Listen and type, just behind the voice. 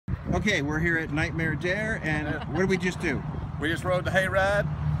Okay, we're here at Nightmare Dare, and what did we just do? We just rode the hayride,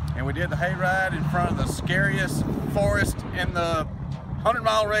 and we did the hayride in front of the scariest forest in the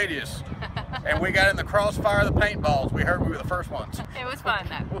 100-mile radius. And we got in the crossfire of the paintballs. We heard we were the first ones. It was fun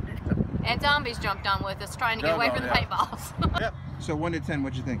though. And zombies jumped on with us trying to get away from the paintballs. Yep. So 1 to 10,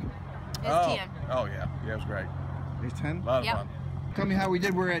 what'd you think? It's 10. Oh yeah, it was great. It's 10? A lot of Yep. fun. Tell me how we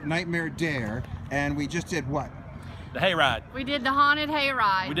did. We're at Nightmare Dare, and we just did what? The hayride. We did the haunted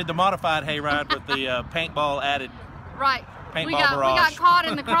hayride. We did the modified hayride with the paintball added. Right. Paintball we got barrage. caught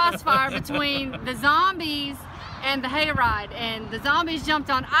in the crossfire between the zombies and the hayride, and the zombies jumped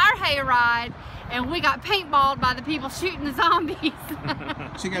on our hayride, and we got paintballed by the people shooting the zombies.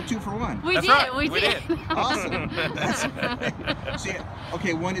 So you got 2 for 1. We That's did. right, We we did. Awesome. That's great. So,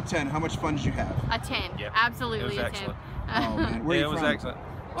 okay, 1 to 10, how much fun did you have? A 10. Yep. Absolutely It was a 10. excellent. Oh man, where are Yeah, you it was from? excellent.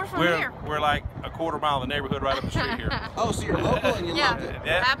 We're from here. We're like a quarter mile of the neighborhood right up the street here. Oh, so you're local and you Yeah. loved it.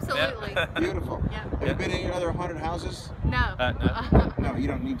 Yeah, Absolutely. yeah. Beautiful. Yeah. Have you been to any other haunted houses? No. No. No, you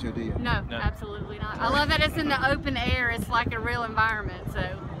don't need to, do you? No, No. absolutely not. I love that it's in the open air. It's like a real environment. So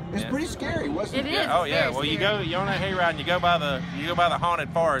It's Yeah. pretty scary, wasn't It it? is. Yeah, oh yeah. very Well, scary. you're on that hayride and you go by the haunted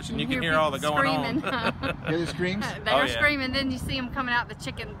forest and you can hear all the people going screaming. on. Hear the screams? They Oh, were yeah. screaming. Then you see them coming out the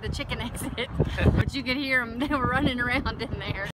chicken exit, but you could hear them. They were running around in there.